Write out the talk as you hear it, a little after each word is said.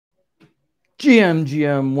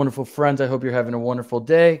GM, wonderful friends. I hope you're having a wonderful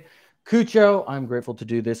day. Cucho, I'm grateful to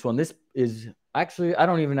do this one. This is actually, I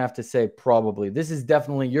don't even have to say probably. This is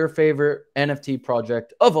definitely your favorite NFT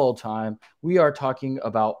project of all time. We are talking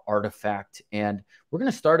about Artifact, and we're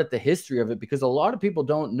going to start at the history of it because a lot of people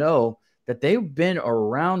don't know that they've been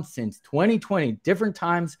around since 2020, different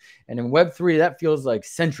times. And in Web3, that feels like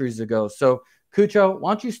centuries ago. So, Cucho,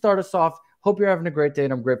 why don't you start us off? Hope you're having a great day,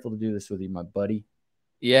 and I'm grateful to do this with you, my buddy.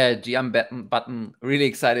 Yeah, GM button. Really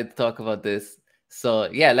excited to talk about this. So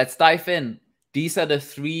yeah, let's dive in. These are the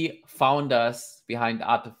three founders behind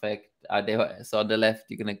Artifact. So on the left,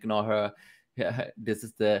 you can ignore her. Yeah, this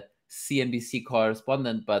is the CNBC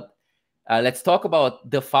correspondent. But let's talk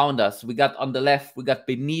about the founders. We got on the left, we got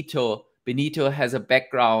Benito. Benito has a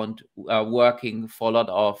background working for a lot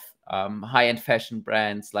of high-end fashion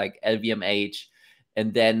brands like LVMH,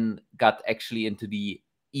 and then got actually into the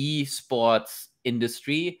esports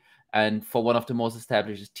industry, and for one of the most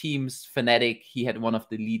established teams, Fnatic, he had one of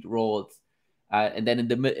the lead roles. And then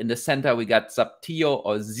in the center we got Zaptio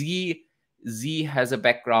or Z. Z has a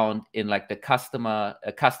background in like the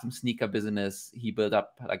custom sneaker business. He built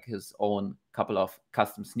up like his own couple of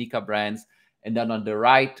custom sneaker brands. And then on the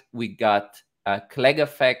right we got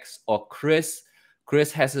Clegafex or Chris.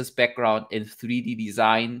 Chris has his background in 3D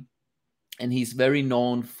design, and he's very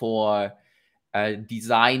known for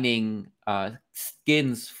designing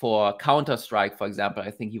skins for Counter-Strike, for example. I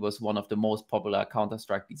think he was one of the most popular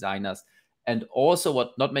Counter-Strike designers. And also,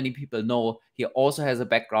 what not many people know, he also has a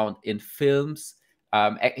background in films.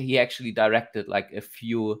 He actually directed like a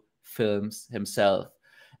few films himself.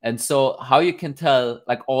 And so how you can tell,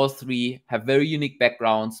 like all three have very unique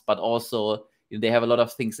backgrounds, but also they have a lot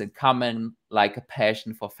of things in common, like a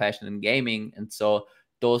passion for fashion and gaming. And so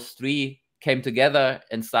those three came together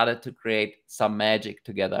and started to create some magic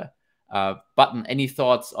together. Button, any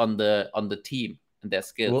thoughts on the team and their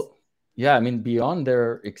skills? Well, yeah, I mean, beyond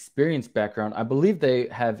their experience background, I believe they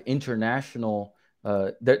have international,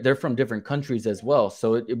 they're from different countries as well.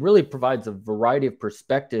 So it really provides a variety of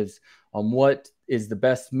perspectives on what is the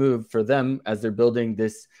best move for them as they're building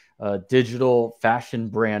this digital fashion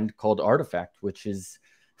brand called Artifact, which is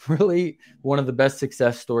really one of the best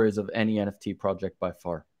success stories of any NFT project by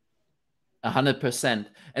far. 100%.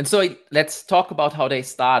 And so let's talk about how they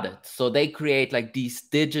started. So they create like these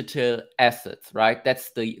digital assets, right?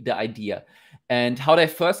 That's the idea. And how they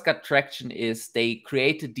first got traction is they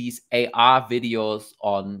created these AR videos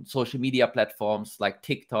on social media platforms like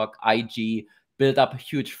TikTok, IG, built up a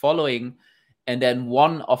huge following. And then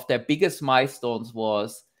one of their biggest milestones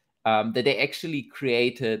was that they actually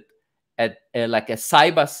created like a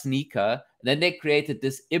cyber sneaker. Then they created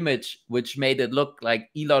this image which made it look like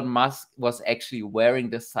Elon Musk was actually wearing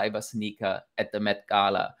the cyber sneaker at the Met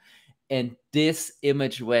Gala. And this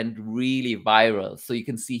image went really viral. So you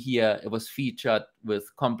can see here, it was featured with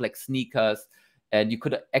complex sneakers, and you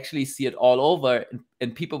could actually see it all over.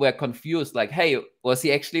 And people were confused, like, hey, was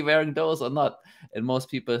he actually wearing those or not? And most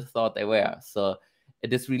people thought they were. So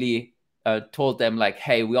this really told them, like,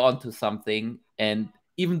 hey, we're onto something. And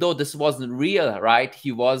even though this wasn't real, right?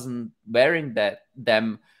 He wasn't wearing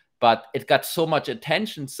them, but it got so much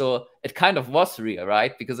attention, so it kind of was real,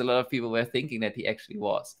 right? Because a lot of people were thinking that he actually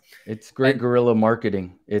was. It's great guerrilla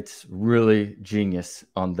marketing. It's really genius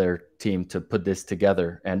on their team to put this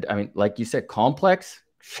together. And I mean, like you said, complex.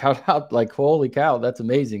 Shout out, like, holy cow, that's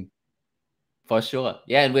amazing. For sure.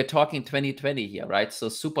 Yeah, and we're talking 2020 here, right? So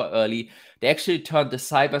super early. They actually turned the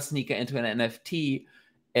Cybersneaker into an NFT,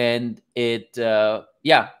 and it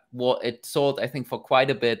it sold, I think, for quite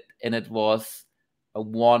a bit, and it was a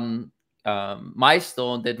one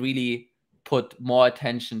milestone that really put more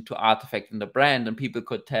attention to Artifact in the brand, and people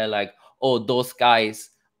could tell, like, oh, those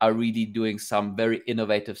guys are really doing some very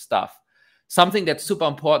innovative stuff. Something that's super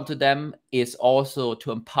important to them is also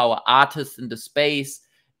to empower artists in the space.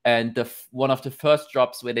 And one of the first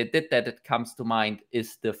drops where they did that, it comes to mind,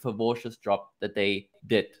 is the Fewocious drop that they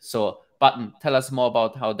did. So, Button, tell us more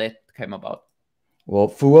about how that came about. Well,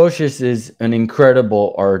 Fewocious is an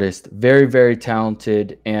incredible artist, very, very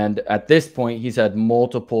talented. And at this point, he's had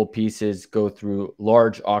multiple pieces go through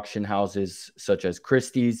large auction houses such as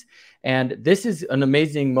Christie's. And this is an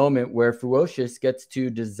amazing moment where Fewocious gets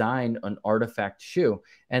to design an Artifact shoe.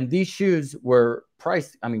 And these shoes were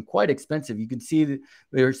priced, I mean, quite expensive. You can see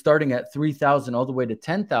they're starting at $3,000 all the way to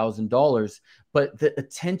 $10,000. But the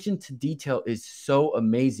attention to detail is so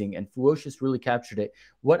amazing. And Fewocious really captured it.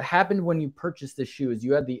 What happened when you purchased this shoe is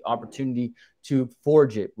you had the opportunity to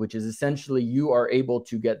forge it, which is essentially you are able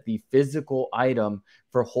to get the physical item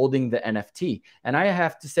for holding the NFT. And I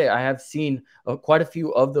have to say, I have seen quite a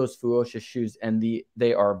few of those Fewocious shoes, and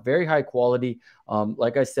they are very high quality.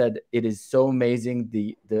 Like I said, it is so amazing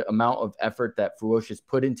the amount of effort that Fewocious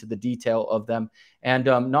put into the detail of them. And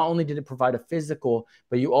not only did it provide a physical,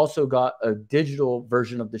 but you also got a digital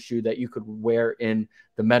version of the shoe that you could wear in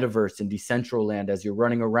the metaverse in Decentraland as you're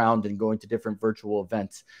running around and going to different virtual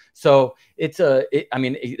events. So I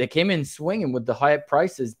mean, they came in swinging with the high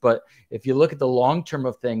prices, but if you look at the long term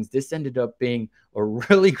of things, this ended up being a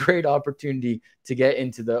really great opportunity to get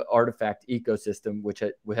into the artifact ecosystem, which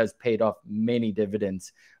has paid off many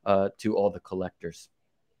dividends to all the collectors.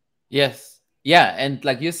 Yes. Yeah, and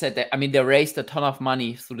like you said, I mean, they raised a ton of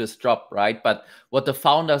money through this drop, right? But what the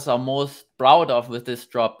founders are most proud of with this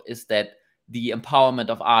drop is that the empowerment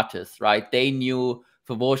of artists, right? They knew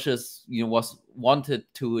Fewocious, wanted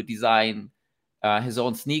to design his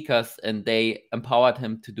own sneakers, and they empowered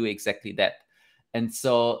him to do exactly that. And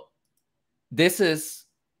so this is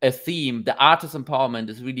a theme. The artist empowerment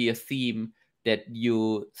is really a theme that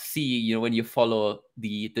you see, when you follow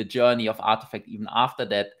the journey of Artifact even after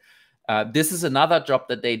that. This is another drop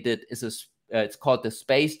that they did. It's called the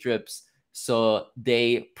space strips. So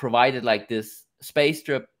they provided like this space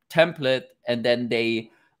strip template, and then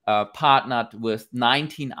they partnered with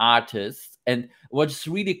 19 artists. And what's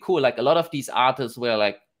really cool, like a lot of these artists were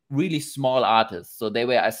like really small artists. So they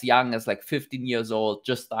were as young as like 15 years old,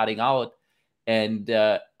 just starting out. And,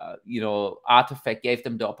 Artifact gave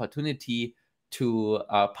them the opportunity to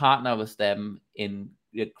partner with them in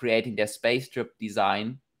creating their space strip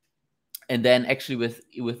design. And then actually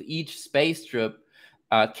with each space strip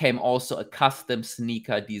came also a custom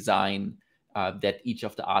sneaker design that each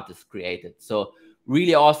of the artists created. So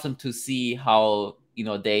really awesome to see how,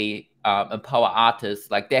 they empower artists.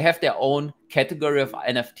 Like they have their own category of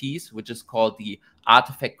NFTs, which is called the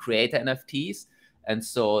Artifact Creator NFTs. And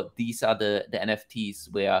so these are the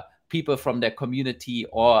NFTs where people from their community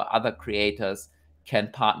or other creators can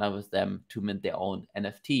partner with them to mint their own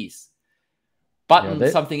NFTs. But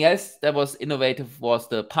something else that was innovative was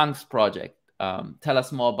the Punks project. Tell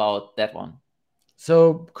us more about that one.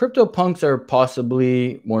 So CryptoPunks are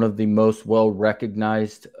possibly one of the most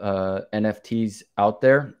well-recognized NFTs out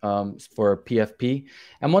there for PFP.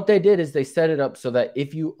 And what they did is they set it up so that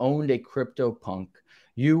if you owned a CryptoPunk,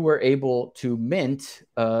 you were able to mint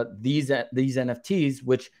these NFTs,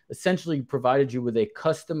 which essentially provided you with a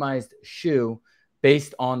customized shoe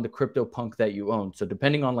based on the CryptoPunk that you own. So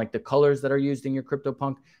depending on like the colors that are used in your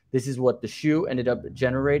CryptoPunk, this is what the shoe ended up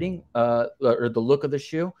generating, or the look of the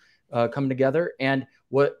shoe come together. And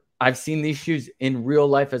what I've seen these shoes in real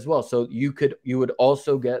life as well. So you would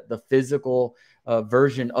also get the physical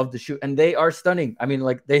version of the shoe, and they are stunning. I mean,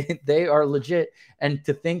 like they are legit. And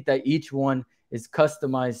to think that each one is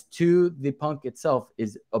customized to the punk itself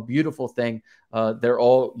is a beautiful thing. They're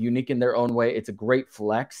all unique in their own way. It's a great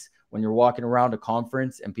flex when you're walking around a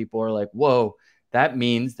conference and people are like, whoa, that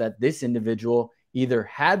means that this individual either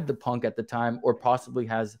had the punk at the time or possibly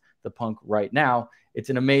has the punk right now. It's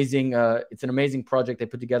an amazing project they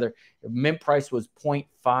put together. Mint price was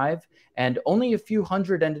 0.5, and only a few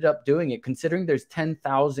hundred ended up doing it, considering there's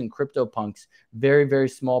 10,000 CryptoPunks. Very, very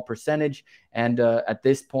small percentage. And at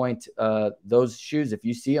this point, those shoes, if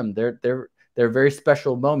you see them, they're a very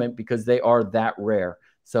special moment because they are that rare.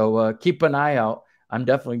 So keep an eye out. I'm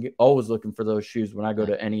definitely always looking for those shoes when I go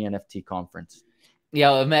to any NFT conference.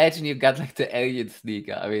 Yeah, imagine you got like the alien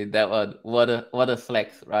sneaker. I mean, that one, what a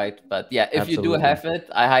flex, right? But yeah, if Absolutely. you do have it,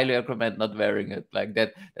 I highly recommend not wearing it. Like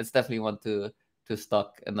that's definitely one to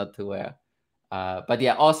stock and not to wear. But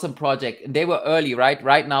yeah, awesome project. And they were early, right?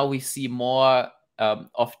 Right now we see more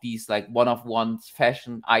of these like one-of-ones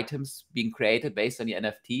fashion items being created based on the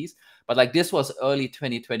NFTs. But like this was early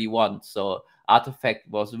 2021, so Artifact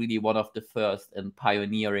was really one of the first in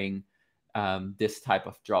pioneering this type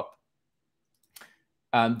of drop.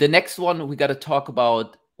 The next one we got to talk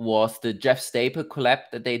about was the Jeff Staple collab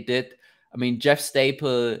that they did. I mean, Jeff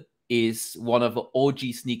Staple is one of the OG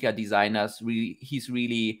sneaker designers. He's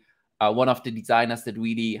really one of the designers that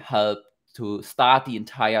really helped to start the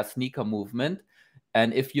entire sneaker movement.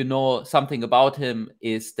 And if you know something about him,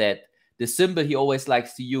 is that the symbol he always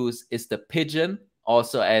likes to use is the pigeon,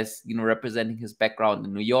 also as representing his background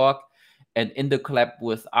in New York. And in the collab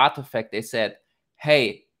with Artifact, they said,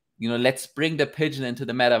 hey, let's bring the pigeon into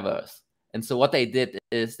the metaverse. And so what they did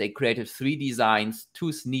is they created 3 designs,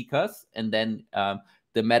 2 sneakers, and then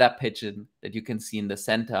the Meta-Pigeon that you can see in the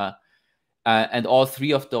center. And all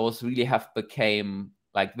 3 of those really have became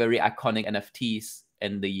like very iconic NFTs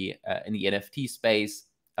in the NFT space.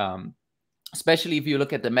 especially if you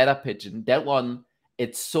look at the Meta-Pigeon, that one,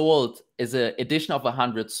 it sold is an edition of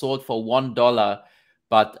 100 sold for $1,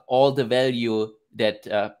 but all the value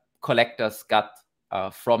that collectors got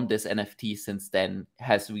from this NFT since then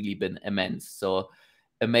has really been immense. So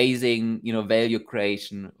amazing, you know, value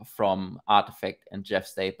creation from Artifact and Jeff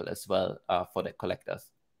Staple as well for the collectors.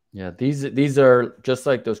 Yeah, these are just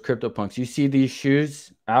like those CryptoPunks. You see these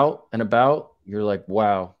shoes out and about, you're like,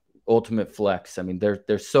 wow, ultimate flex. I mean,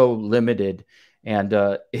 they're so limited, and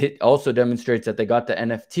it also demonstrates that they got the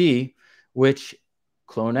NFT, which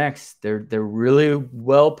Clone X, they're really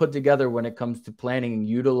well put together when it comes to planning and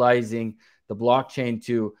utilizing the blockchain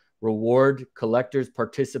to reward collectors,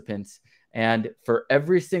 participants. And for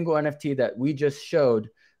every single NFT that we just showed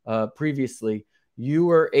previously, you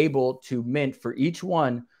were able to mint for each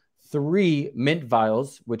one 3 mint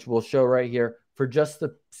vials, which we'll show right here, for just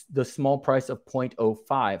the small price of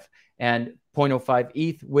 0.05 and 0.05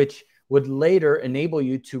 ETH, which would later enable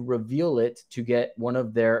you to reveal it to get one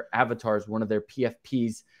of their avatars, one of their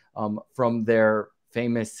PFPs from their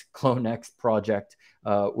famous Clone X project,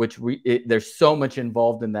 which there's so much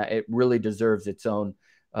involved in that. It really deserves its own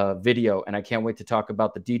video, and I can't wait to talk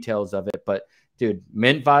about the details of it. But dude,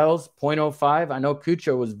 mint vials, 0.05. I know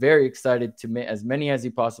Kucho was very excited to mint as many as he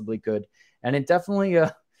possibly could. And it definitely,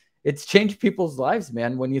 it's changed people's lives,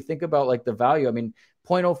 man. When you think about like the value, I mean,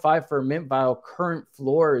 0.05 for a mint vial, current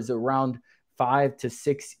floor is around 5 to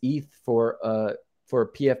 6 ETH for a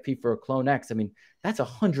PFP for a Clone X. I mean, that's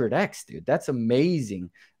 100x, dude. That's amazing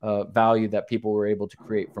value that people were able to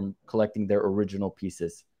create from collecting their original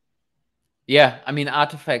pieces. Yeah, I mean,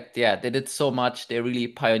 Artifact, yeah, they did so much. They're really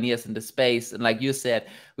pioneers in the space. And like you said,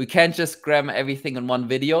 we can't just cram everything in one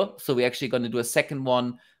video. So we're actually going to do a second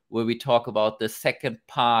one where we talk about the second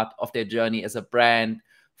part of their journey as a brand,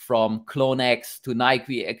 from Clone X to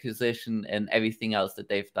Nike acquisition and everything else that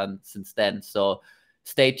they've done since then. So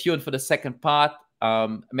stay tuned for the second part.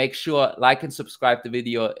 Make sure like and subscribe the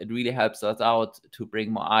video. It really helps us out to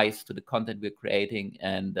bring more eyes to the content we're creating.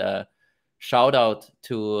 And shout out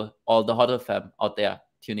to all the HODL fam out there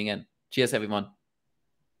tuning in. Cheers, everyone.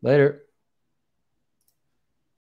 Later.